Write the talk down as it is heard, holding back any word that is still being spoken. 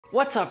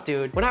What's up,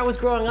 dude? When I was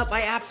growing up,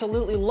 I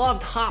absolutely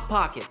loved Hot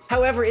Pockets.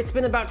 However, it's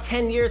been about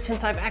 10 years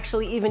since I've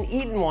actually even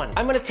eaten one.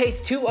 I'm gonna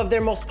taste two of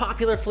their most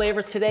popular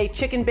flavors today,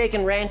 chicken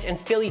bacon ranch and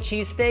Philly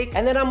cheesesteak,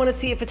 and then I'm gonna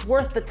see if it's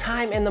worth the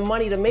time and the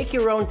money to make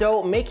your own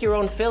dough, make your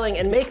own filling,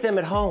 and make them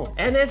at home.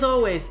 And as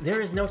always,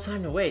 there is no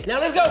time to waste. Now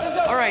let's go, let's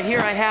go. All right,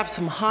 here I have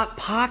some Hot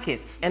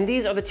Pockets, and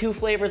these are the two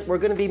flavors we're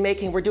gonna be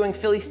making. We're doing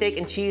Philly steak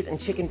and cheese and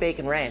chicken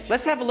bacon ranch.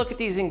 Let's have a look at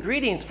these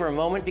ingredients for a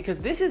moment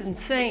because this is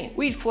insane.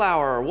 Wheat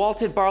flour,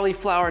 malted barley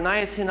flour,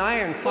 niacin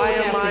iron,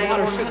 thiamine,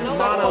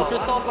 mono.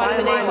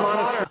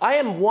 I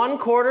am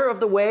 1/4 of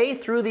the way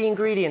through the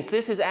ingredients.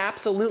 This is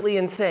absolutely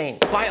insane.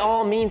 By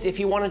all means, if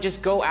you want to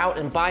just go out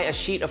and buy a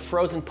sheet of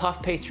frozen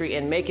puff pastry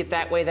and make it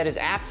that way, that is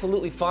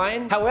absolutely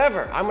fine.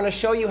 However, I'm going to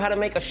show you how to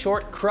make a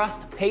short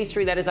crust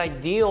pastry that is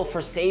ideal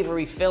for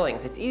savory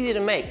fillings. It's easy to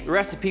make. The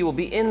recipe will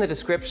be in the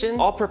description.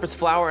 All-purpose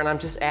flour, and I'm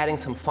just adding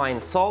some fine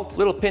salt,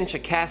 little pinch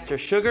of castor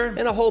sugar,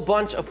 and a whole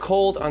bunch of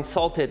cold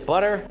unsalted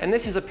butter. And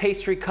this is a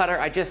pastry cutter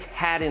I just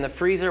had in the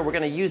freezer. We're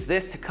gonna use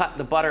this to cut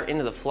the butter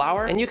into the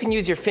flour. And you can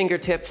use your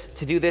fingertips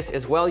to do this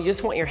as well. You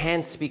just want your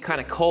hands to be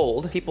kind of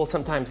cold. People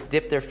sometimes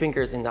dip their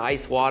fingers into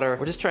ice water.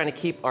 We're just trying to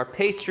keep our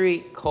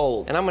pastry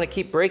cold. And I'm gonna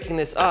keep breaking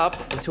this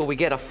up until we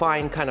get a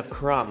fine kind of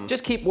crumb.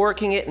 Just keep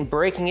working it and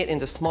breaking it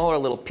into smaller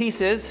little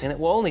pieces. And it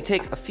will only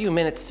take a few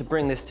minutes to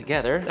bring this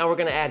together. Now we're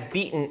gonna add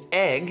beaten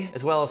egg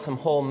as well as some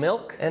whole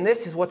milk. And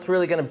this is what's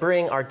really gonna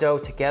bring our dough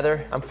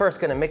together. I'm first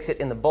gonna mix it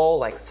in the bowl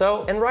like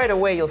so. And right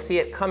away you'll see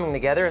it coming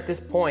together. At this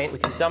point, we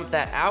can dump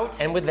that out,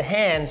 and with the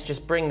hands,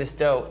 just bring this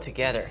dough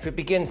together. If it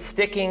begins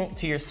sticking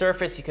to your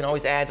surface, you can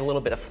always add a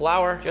little bit of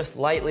flour, just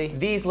lightly.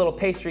 These little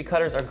pastry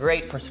cutters are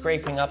great for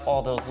scraping up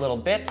all those little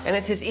bits. And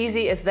it's as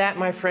easy as that,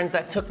 my friends.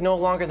 That took no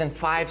longer than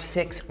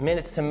 5-6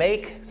 minutes to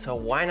make, so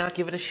why not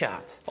give it a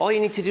shot? All you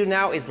need to do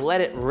now is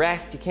let it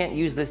rest. You can't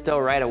use this dough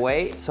right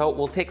away, so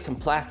we'll take some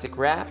plastic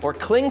wrap, or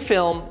cling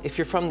film if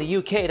you're from the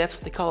UK, that's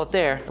what they call it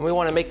there. And we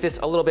wanna make this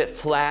a little bit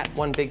flat,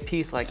 one big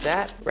piece like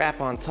that.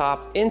 Wrap on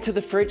top. Into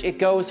the fridge it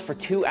goes for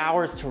 2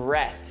 hours to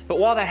rest. But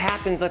while that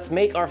happens, let's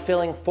make our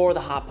filling for the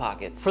Hot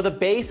Pockets. For the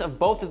base of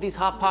both of these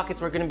Hot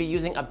Pockets, we're gonna be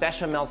using a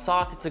bechamel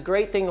sauce. It's a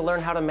great thing to learn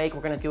how to make.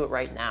 We're gonna do it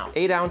right now.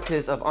 8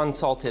 ounces of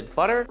unsalted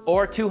butter,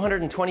 or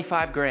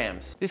 225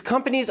 grams. These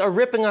companies are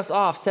ripping us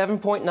off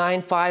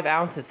 7.95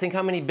 ounces. Think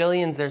how many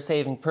billions they're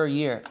saving per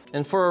year.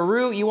 And for a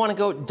roux, you wanna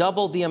go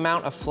double the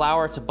amount of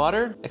flour to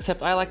butter,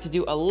 except I like to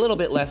do a little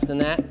bit less than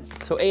that.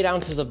 So 8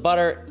 ounces of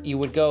butter, you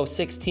would go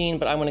 16,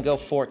 but I'm gonna go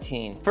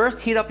 14. First,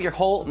 heat up your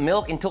whole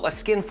milk until a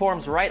skin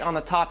forms right on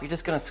the top. You're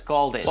just gonna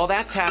scald it. While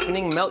that's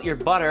happening, melt your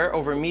butter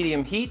over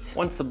medium heat.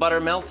 Once the butter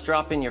melts,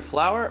 drop in your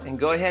flour and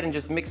go ahead and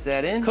just mix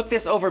that in. Cook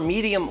this over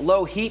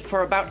medium-low heat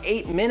for about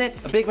 8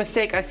 minutes. A big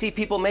mistake I see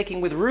people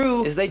making with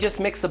roux is they just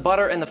mix the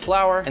butter and the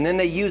flour and then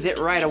they use it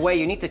right away.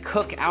 You need to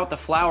cook out the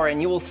flour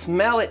and you will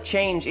smell it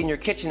change in your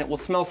kitchen. It will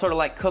smell sort of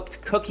like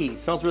cooked cookies.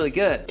 It smells really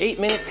good. 8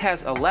 minutes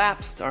has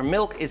elapsed. Our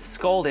milk is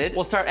scalded.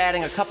 We'll start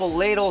adding a couple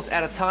ladles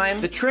at a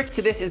time. The trick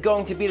to this is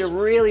going to be to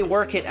really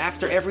work it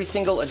after every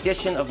single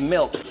addition of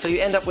milk, so you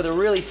end up with a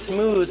really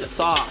smooth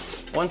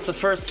sauce. Once the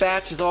first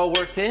batch is all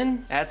worked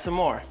in, add some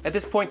more. At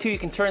this point too, you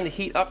can turn the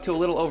heat up to a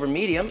little over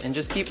medium and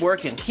just keep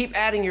working. Keep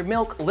adding your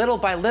milk little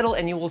by little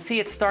and you will see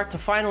it start to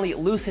finally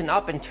loosen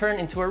up and turn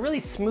into a really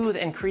smooth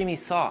and creamy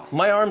sauce.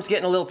 My arm's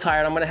getting a little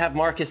tired. I'm gonna have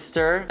Marcus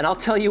stir, and I'll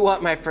tell you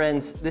what, my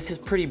friends, this is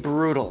pretty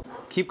brutal.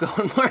 Keep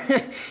going,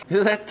 Marcus.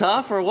 Is that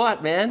tough or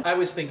what, man? I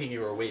was thinking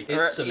you were weak.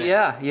 It's cement.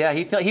 Yeah,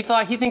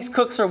 he thinks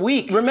cooks are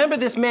weak. Remember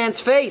this man's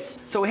face.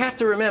 So we have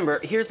to remember,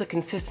 here's the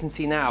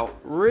consistency now.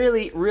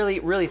 Really, really,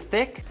 really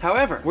thick.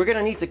 However, we're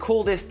gonna need to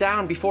cool this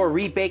down before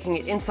rebaking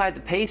it inside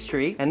the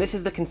pastry. And this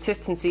is the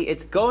consistency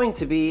it's going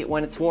to be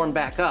when it's warmed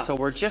back up. So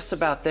we're just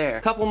about there.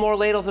 A couple more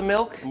ladles of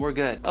milk and we're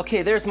good.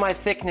 Okay, there's my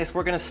thickness.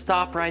 We're gonna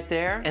stop right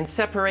there and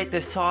separate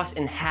this sauce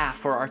in half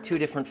for our two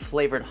different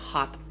flavored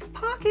Hot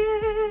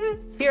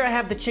Pockets. Here I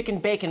have the chicken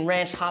bacon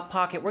ranch Hot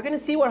Pocket. We're gonna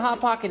see what Hot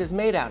Pocket is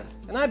made out of.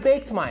 And I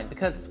baked mine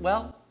because,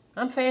 well,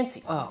 I'm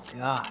fancy. Oh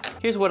God.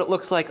 Here's what it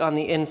looks like on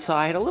the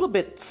inside. A little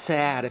bit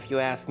sad if you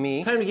ask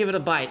me. Time to give it a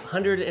bite.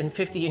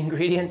 150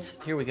 ingredients.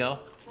 Here we go.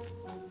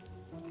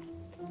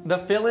 The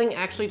filling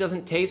actually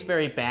doesn't taste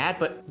very bad,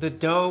 but the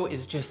dough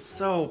is just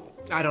so,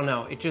 I don't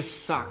know, it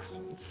just sucks.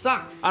 It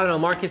sucks. I don't know,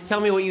 Marcus, tell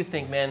me what you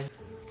think, man.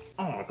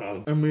 Oh my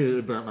God, I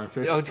immediately burnt my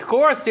fish. Oh, of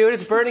course, dude,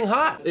 it's burning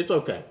hot. It's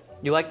okay.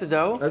 You like the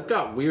dough? It's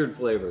got weird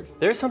flavors.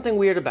 There's something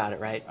weird about it,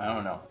 right? I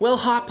don't know. Well,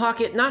 Hot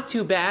Pocket, not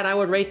too bad. I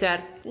would rate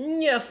that,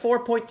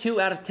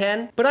 4.2 out of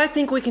 10. But I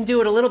think we can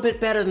do it a little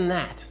bit better than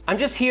that. I'm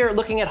just here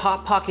looking at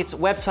Hot Pocket's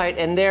website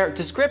and their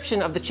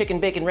description of the chicken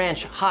bacon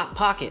ranch Hot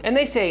Pocket. And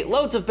they say,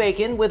 loads of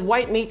bacon with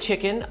white meat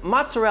chicken,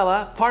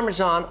 mozzarella,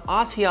 parmesan,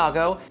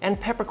 Asiago, and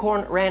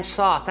peppercorn ranch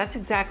sauce. That's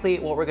exactly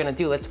what we're gonna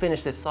do. Let's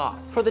finish this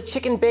sauce. For the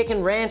chicken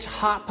bacon ranch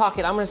Hot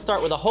Pocket, I'm gonna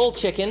start with a whole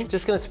chicken.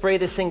 Just gonna spray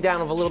this thing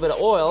down with a little bit of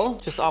oil,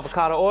 just avocado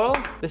oil.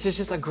 This is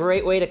just a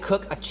great way to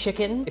cook a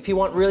chicken. If you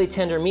want really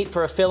tender meat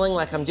for a filling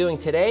like I'm doing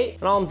today,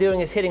 and all I'm doing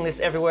is just hitting this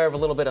everywhere with a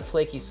little bit of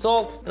flaky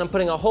salt. And I'm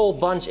putting a whole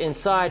bunch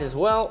inside as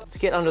well. Let's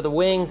get under the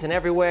wings and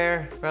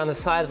everywhere, around the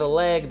side of the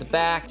leg, the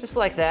back, just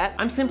like that.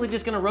 I'm simply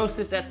just gonna roast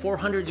this at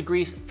 400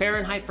 degrees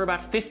Fahrenheit for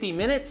about 50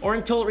 minutes or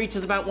until it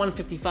reaches about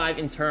 155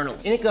 internal.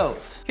 In it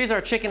goes. Here's our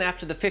chicken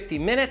after the 50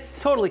 minutes,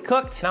 totally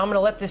cooked. Now I'm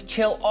gonna let this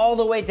chill all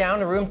the way down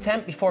to room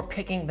temp before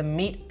picking the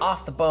meat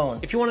off the bone.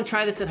 If you wanna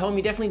try this at home,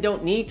 you definitely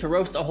don't need to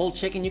roast a whole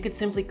chicken. You could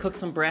simply cook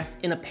some breasts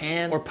in a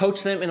pan or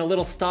poach them in a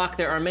little stock.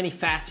 There are many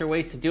faster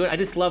ways to do it. I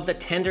just love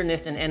the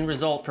tenderness and end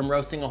result from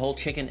roasting a whole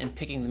chicken and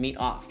picking the meat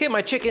off. Okay,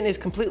 my chicken is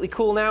completely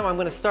cool now. I'm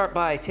gonna start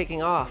by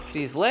taking off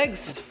these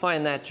legs.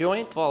 Find that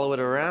joint, follow it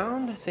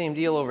around. Same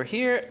deal over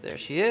here. There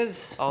she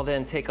is. I'll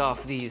then take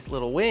off these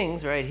little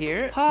wings right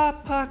here.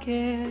 Hot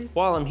pocket.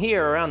 While I'm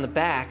here around the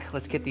back,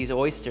 let's get these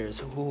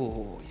oysters.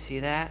 Ooh, you see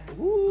that?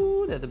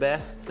 Ooh, they're the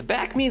best. The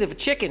back meat of a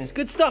chicken is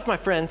good stuff, my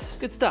friends.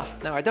 Good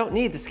stuff. Now, I don't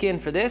need the skin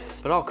for this,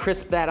 but I'll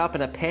crisp that up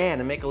in a pan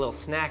and make a little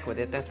snack with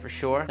it, that's for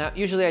sure. Now,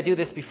 usually I do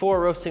this before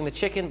roasting the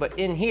chicken, but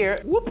in here,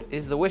 whoop,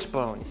 is the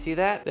wishbone. You see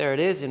that? There it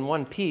is in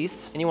one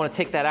piece. And you want to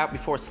take that out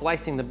before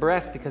slicing the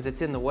breast because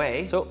it's in the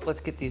way. So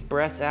let's get these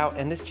breasts out.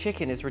 And this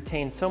chicken has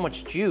retained so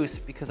much juice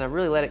because I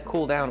really let it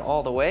cool down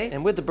all the way.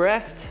 And with the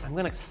breast, I'm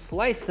gonna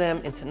slice them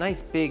into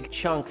nice big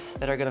chunks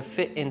that are gonna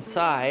fit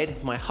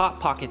inside my Hot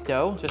Pocket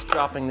dough. Just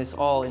dropping this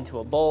all into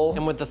a bowl.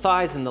 And with the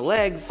thighs and the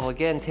legs, I'll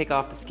again take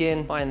off the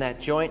skin, find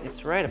that joint.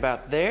 It's right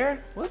about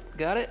there. Whoop,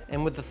 got it.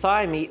 And with the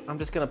thigh meat, I'm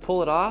just gonna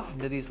pull it off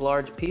into these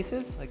large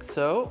pieces, like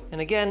so.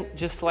 And again,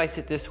 just slice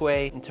it this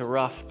way into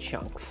rough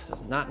chunks.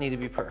 Does not need to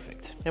be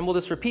perfect. And we'll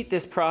just repeat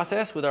this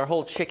process with our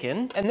whole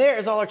chicken. And there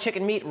is all our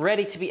chicken meat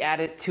ready to be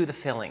added to the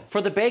filling.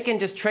 For the bacon,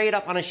 just tray it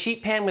up on a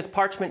sheet pan with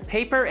parchment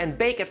paper and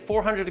bake at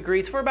 400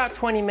 degrees for about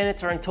 20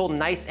 minutes or until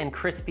nice and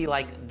crispy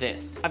like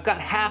this. I've got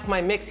half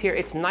my mix here.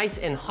 It's nice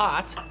and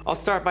hot. I'll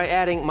start by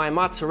adding my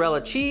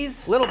mozzarella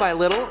cheese, little by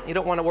little. You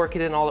don't want to work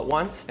it in all at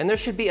once. And there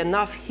should be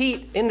enough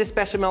heat in this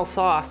bechamel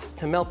sauce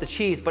to melt the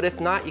cheese, but if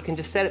not, you can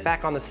just set it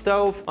back on the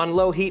stove on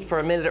low heat for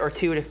a minute or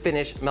two to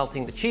finish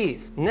melting the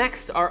cheese.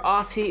 Next, our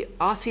Asiago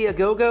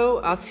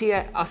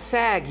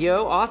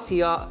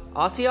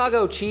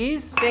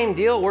cheese. Same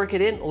deal, work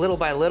it in little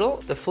by little.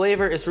 The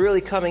flavor is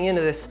really coming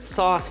into this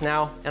sauce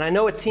now, and I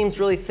know it seems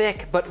really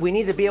thick, but we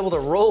need to be able to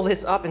roll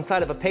this up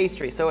inside of a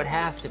pastry, so it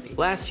has to be.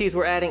 Last cheese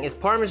we're adding is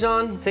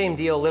Parmesan. Same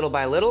deal, little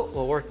by little.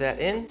 We'll work that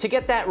in. To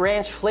get that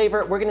ranch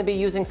flavor, we're gonna be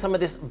using some of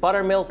this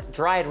buttermilk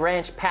dried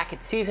ranch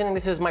packet seasoning.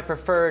 This is my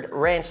preferred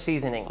ranch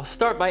seasoning. I'll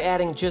start by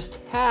adding just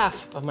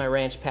half of my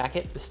ranch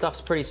packet. The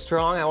stuff's pretty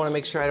strong. I wanna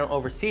make sure I don't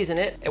over season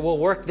it. And we'll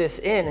work this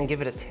in and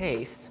give it a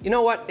taste. You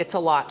know what? It's a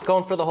lot.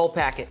 Going for the whole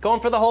packet. Going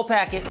for the whole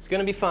packet. It's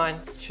gonna be fine.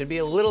 Should be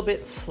a little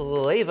bit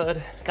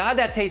flavored. God,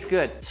 that tastes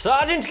good.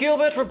 Sergeant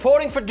Gilbert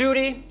reporting for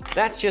duty.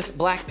 That's just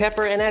black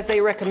pepper, and as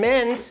they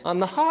recommend on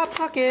the Hot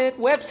Pocket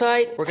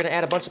website, we're gonna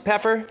add a bunch of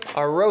pepper.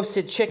 Our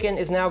roasted chicken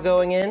is now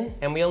going in,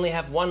 and we only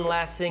have one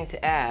last thing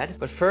to add.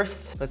 But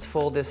first, let's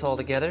fold this all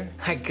together.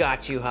 I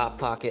got you, Hot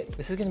Pocket.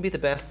 This is gonna be the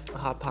best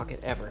Hot Pocket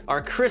ever.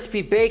 Our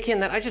crispy bacon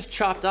that I just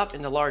chopped up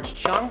into large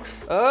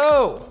chunks.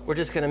 Oh, we're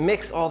just gonna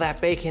mix all that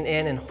bacon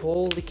in, and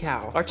holy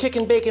cow. Our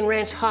chicken bacon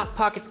ranch Hot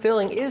Pocket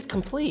filling is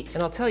complete.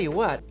 And I'll tell you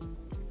what,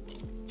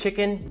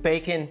 chicken,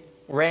 bacon,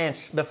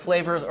 ranch, the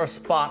flavors are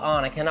spot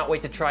on. I cannot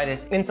wait to try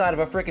this inside of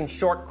a freaking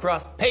short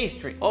crust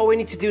pastry. All we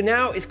need to do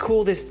now is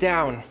cool this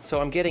down. So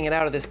I'm getting it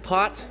out of this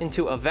pot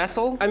into a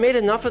vessel. I made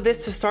enough of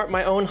this to start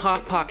my own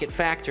Hot Pocket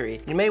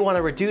factory. You may want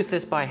to reduce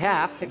this by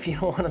half if you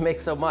don't want to make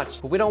so much,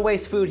 but we don't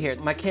waste food here.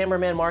 My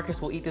cameraman Marcus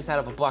will eat this out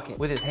of a bucket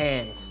with his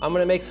hands. I'm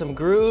gonna make some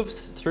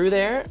grooves through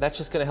there. That's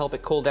just gonna help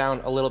it cool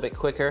down a little bit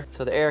quicker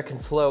so the air can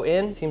flow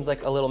in. Seems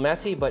like a little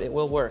messy, but it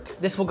will work.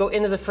 This will go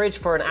into the fridge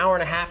for an hour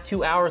and a half,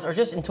 2 hours, or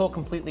just until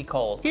completely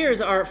cold. Here's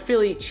our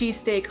Philly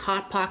cheesesteak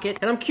Hot Pocket.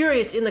 And I'm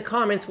curious in the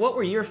comments, what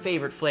were your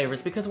favorite flavors?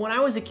 Because when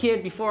I was a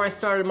kid, before I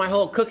started my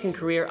whole cooking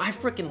career, I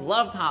freaking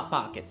loved Hot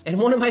Pockets. And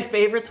one of my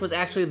favorites was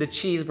actually the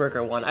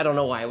cheeseburger one. I don't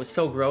know why, it was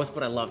so gross,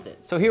 but I loved it.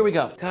 So here we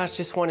go. Gosh,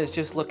 this one is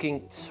just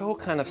looking so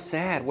kind of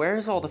sad.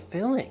 Where's all the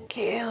filling?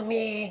 Kill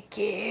me,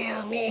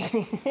 kill me.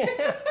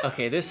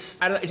 Okay, this,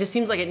 it just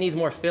seems like it needs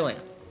more filling.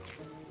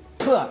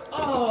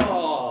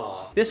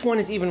 Oh! This one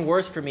is even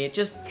worse for me. It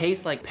just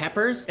tastes like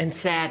peppers and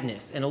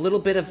sadness and a little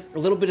bit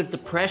of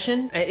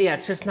depression. Yeah,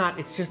 it's just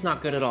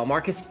not good at all.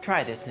 Marcus,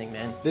 try this thing,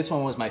 man. This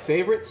one was my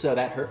favorite, so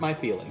that hurt my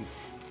feelings.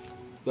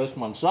 This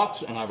one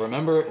sucks, and I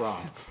remember it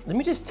wrong. Let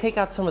me just take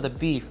out some of the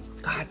beef.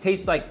 God, it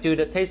tastes like, dude,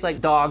 it tastes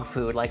like dog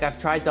food. Like, I've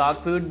tried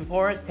dog food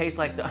before. It tastes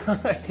like,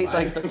 it tastes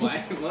like.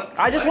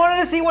 I just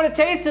wanted to see what it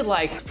tasted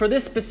like. For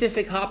this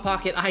specific Hot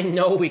Pocket, I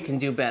know we can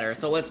do better,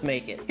 so let's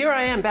make it. Here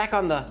I am back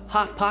on the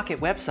Hot Pocket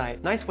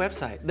website. Nice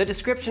website. The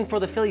description for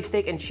the Philly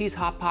steak and cheese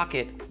Hot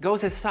Pocket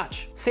goes as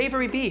such.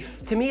 Savory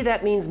beef. To me,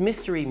 that means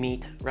mystery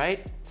meat,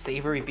 right?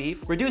 Savory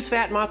beef. Reduced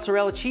fat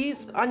mozzarella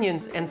cheese,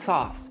 onions, and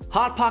sauce.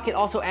 Hot Pocket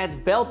also adds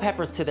bell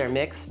peppers to their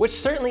mix, which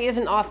certainly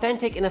isn't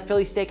authentic in a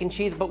Philly steak and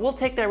cheese, but we'll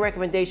take their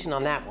recommendation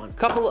on that one.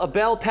 Couple of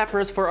bell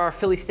peppers for our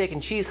Philly steak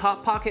and cheese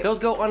Hot Pocket. Those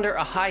go under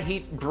a high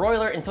heat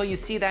broiler until you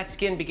see that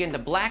skin begin to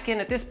blacken.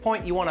 At this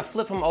point, you want to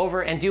flip them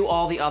over and do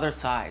all the other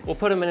sides. We'll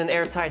put them in an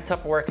airtight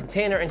Tupperware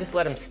container and just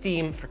let them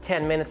steam for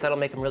 10 minutes. That'll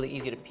make them really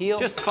easy to peel.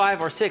 Just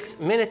 5 or 6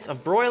 minutes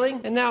of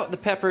broiling. And now the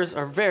peppers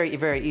are very,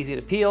 very easy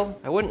to peel.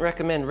 I wouldn't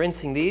recommend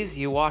rinsing these.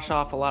 You wash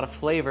off a lot of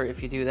flavor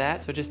if you do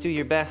that. So just do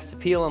your best to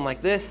peel them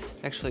like this.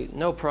 Actually,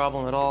 no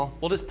problem at all.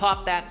 We'll just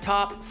pop that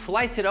top,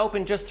 slice it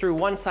open just through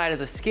one side of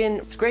the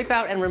skin, scrape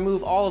out and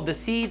remove all of the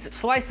seeds,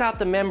 slice out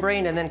the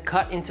membrane, and then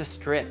cut into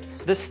strips.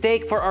 The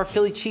steak for our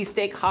Philly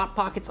cheesesteak Hot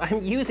Pockets,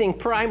 I'm using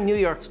prime New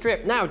York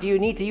strip. Now, do you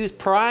need to use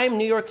prime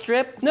New York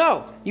strip?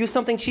 No, use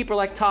something cheaper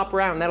like Top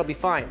Round, that'll be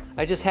fine.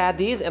 I just had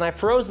these and I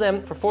froze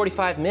them for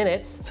 45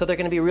 minutes, so they're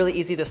gonna be really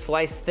easy to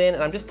slice thin,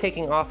 and I'm just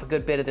taking off a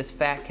good bit of this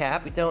fat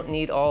cap. We don't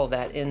need all of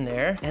that in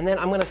there. And then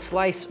I'm gonna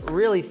slice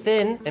really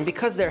thin, and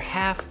because they're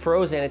half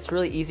frozen, it's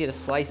really easy to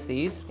slice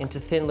these into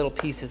thin little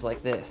pieces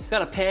like this.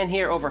 Got a pan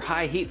here over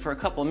high heat for a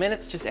couple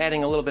minutes, just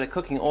adding a little bit of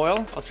cooking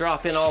oil. I'll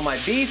drop in all my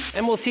beef,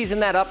 and we'll season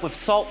that up with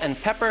salt and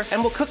pepper,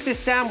 and we'll cook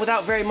this down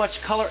without very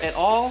much color at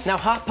all. Now,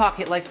 Hot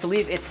Pocket likes to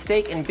leave its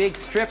steak in big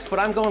strips, but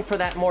I'm going for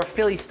that more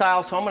Philly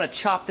style, so I'm gonna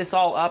chop this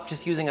all up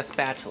just using a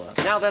spatula.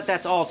 Now that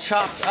that's all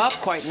chopped up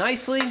quite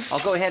nicely, I'll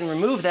go ahead and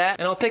remove that,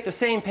 and I'll take the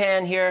same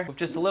pan here with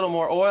just a little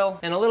more oil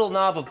and a little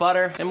knob of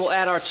butter, and we'll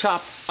add our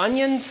chopped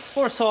onions,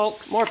 more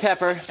salt, more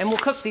pepper, and we'll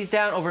cook these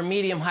down over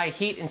medium-high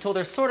heat until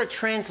they're sort of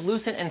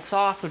translucent and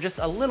soft with just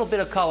a little bit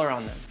of color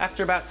on them.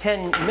 After about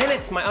 10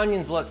 minutes, my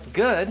onions look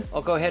good.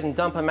 I'll go ahead and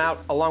dump them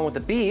out along with the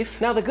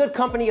beef. Now, the good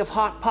company of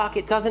Hot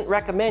Pocket doesn't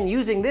recommend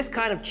using this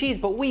kind of cheese,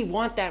 but we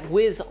want that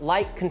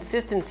whiz-like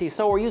consistency,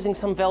 so we're using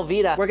some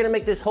Velveeta. We're gonna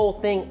make this whole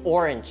thing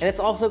orange, and it's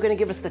also gonna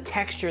give us the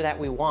texture that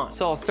we want.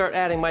 So I'll start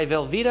adding my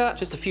Velveeta,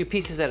 just a few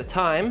pieces at a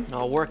time.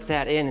 I'll work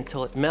that in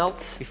until it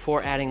melts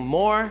before adding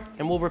more,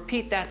 and we'll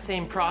repeat that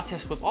same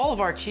process with all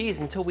of our cheese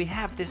until we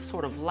have this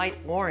sort of light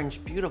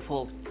orange,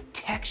 beautiful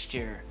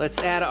texture. Let's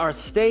add our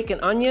steak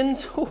and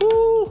onions.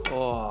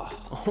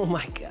 Oh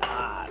my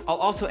God. I'll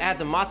also add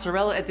the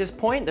mozzarella at this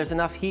point. There's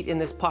enough heat in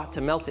this pot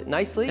to melt it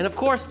nicely. And of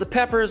course, the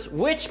peppers,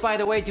 which, by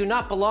the way, do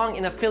not belong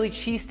in a Philly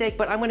cheesesteak,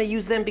 but I'm gonna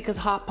use them because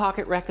Hot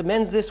Pocket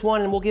recommends this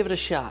one, and we'll give it a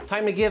shot.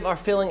 Time to give our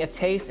filling a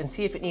taste and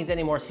see if it needs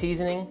any more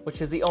seasoning,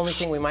 which is the only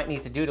thing we might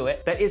need to do to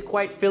it. That is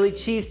quite Philly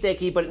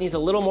cheesesteaky, but it needs a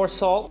little more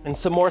salt and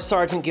some more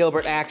Sergeant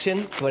Gilbert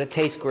action, but it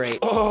tastes great.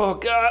 Oh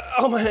God,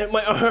 oh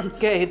my arm.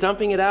 Okay,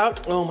 dumping it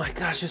out. Oh my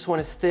gosh, this one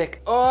is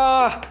thick.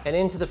 Oh, and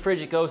into the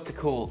fridge it goes to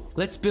cool.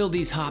 Let's build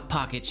these Hot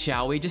Pockets,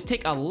 shall we? Just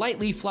take a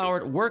lightly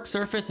floured work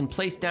surface and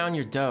place down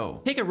your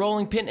dough. Take a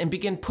rolling pin and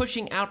begin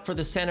pushing out for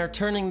the center,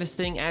 turning this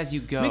thing as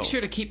you go. Make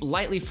sure to keep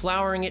lightly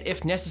flouring it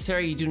if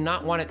necessary. You do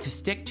not want it to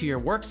stick to your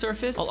work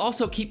surface. I'll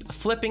also keep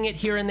flipping it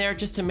here and there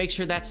just to make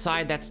sure that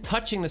side that's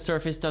touching the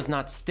surface does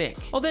not stick.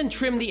 I'll then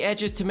trim the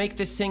edges to make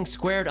this thing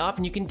squared up,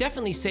 and you can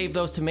definitely save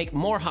those to make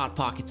more Hot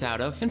Pockets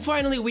out of. And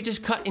finally, we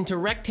just cut into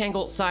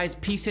rectangle-sized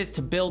pieces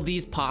to build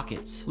these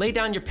pockets. Lay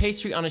down your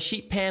pastry on a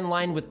sheet pan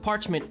lined with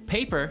parchment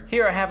paper.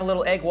 Here I have a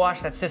little egg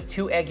wash that's just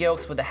 2 egg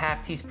yolks with a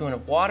half teaspoon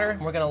of water.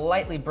 We're gonna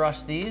lightly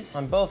brush these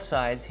on both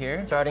sides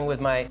here, starting with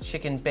my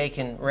chicken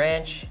bacon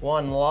ranch.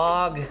 1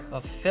 log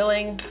of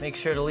filling. Make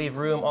sure to leave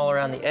room all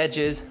around the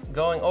edges.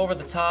 Going over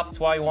the top, that's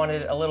why we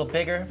wanted it a little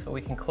bigger, so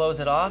we can close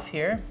it off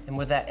here. And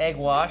with that egg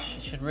wash,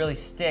 it should really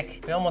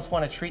stick. We almost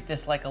want to treat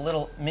this like a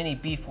little mini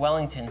beef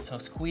Wellington, so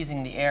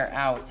squeezing the air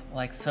out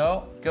like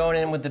so.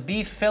 Going in with the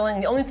beef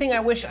filling. The only thing I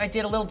wish I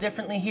did a little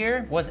differently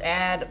here was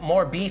add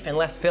more beef and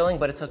less filling,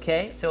 but it's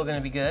okay. Still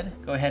gonna be good.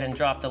 Go ahead and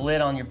drop the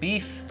lid on your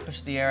beef.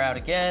 Push the air out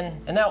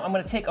again. And now I'm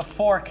gonna take a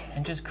fork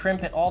and just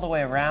crimp it all the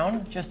way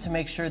around just to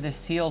make sure this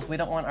seals. We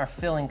don't want our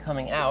filling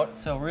coming out,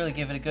 so really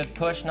give it a good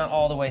push, not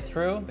all the way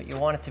through, but you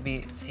want it to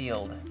be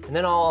sealed. And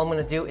then all I'm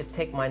gonna do is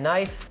take my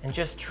knife and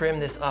just trim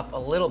this up a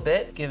little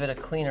bit, give it a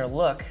cleaner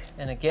look.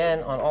 And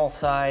again, on all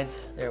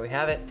sides, there we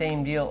have it.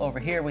 Same deal over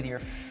here with your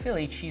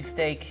Philly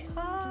cheesesteak.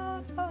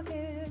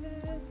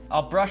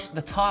 I'll brush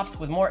the tops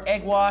with more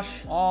egg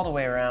wash all the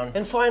way around.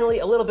 And finally,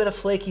 a little bit of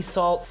flaky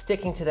salt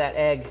sticking to that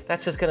egg.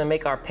 That's just gonna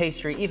make our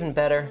pastry even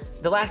better.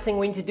 The last thing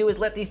we need to do is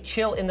let these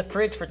chill in the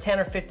fridge for 10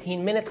 or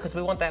 15 minutes because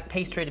we want that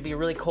pastry to be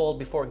really cold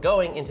before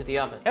going into the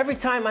oven. Every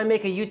time I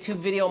make a YouTube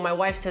video, my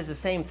wife says the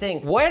same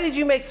thing. Why did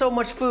you make so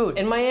much food?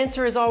 And my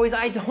answer is always,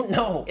 I don't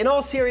know. In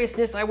all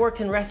seriousness, I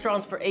worked in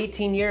restaurants for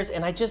 18 years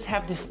and I just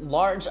have this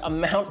large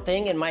amount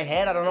thing in my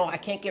head. I don't know, I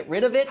can't get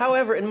rid of it.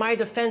 However, in my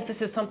defense,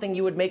 this is something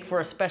you would make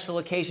for a special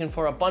occasion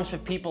for a bunch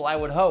of people, I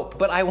would hope.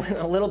 But I went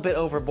a little bit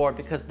overboard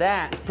because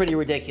that is pretty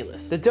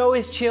ridiculous. The dough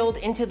is chilled.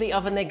 Into the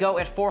oven they go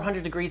at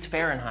 400 degrees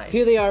Fahrenheit.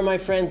 Here they are, my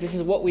friends. This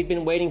is what we've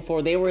been waiting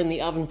for. They were in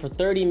the oven for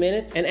 30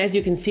 minutes. And as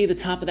you can see, the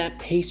top of that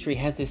pastry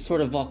has this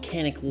sort of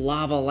volcanic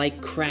lava-like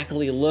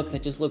crackly look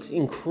that just looks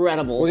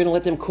incredible. We're gonna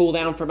let them cool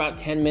down for about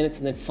 10 minutes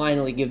and then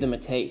finally give them a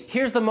taste.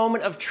 Here's the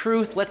moment of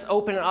truth. Let's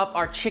open up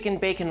our chicken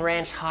bacon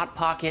ranch Hot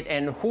Pocket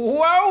and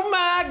whoa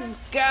my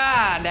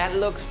God, that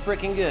looks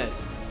freaking good.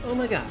 Oh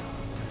my God.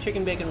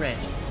 Chicken bacon ranch.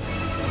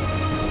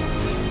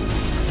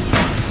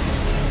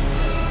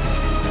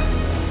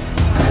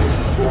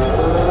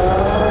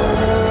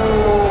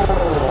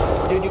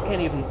 Dude, you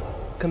can't even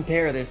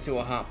compare this to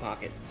a Hot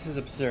Pocket. This is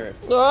absurd.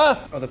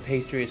 Ah! Oh, the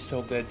pastry is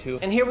so good too.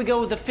 And here we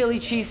go with the Philly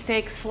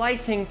cheesesteak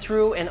slicing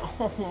through, and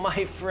oh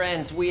my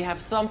friends, we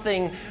have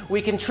something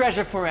we can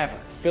treasure forever.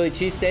 Philly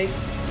cheesesteak.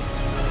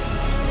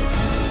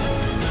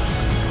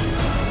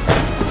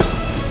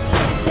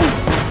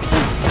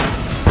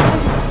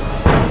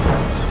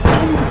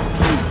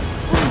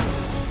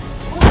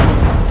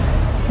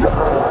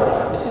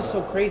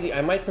 So crazy.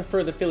 I might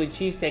prefer the Philly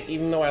cheesesteak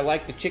even though I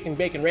like the chicken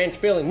bacon ranch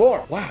filling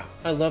more. Wow,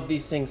 I love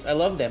these things. I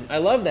love them. I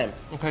love them.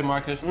 Okay,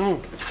 Marcus.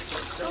 Chicken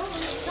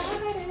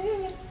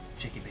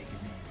bacon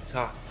man. It's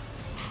hot.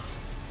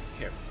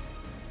 Careful.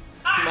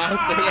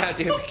 Monster, yeah,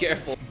 dude, be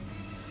careful.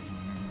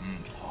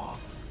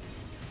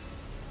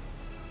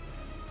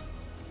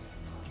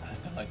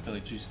 I like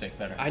Philly cheesesteak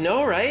better. I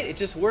know, right? It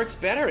just works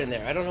better in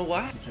there. I don't know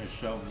why. It's just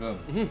so good.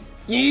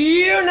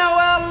 You know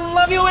I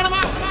love you, and I'm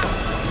out.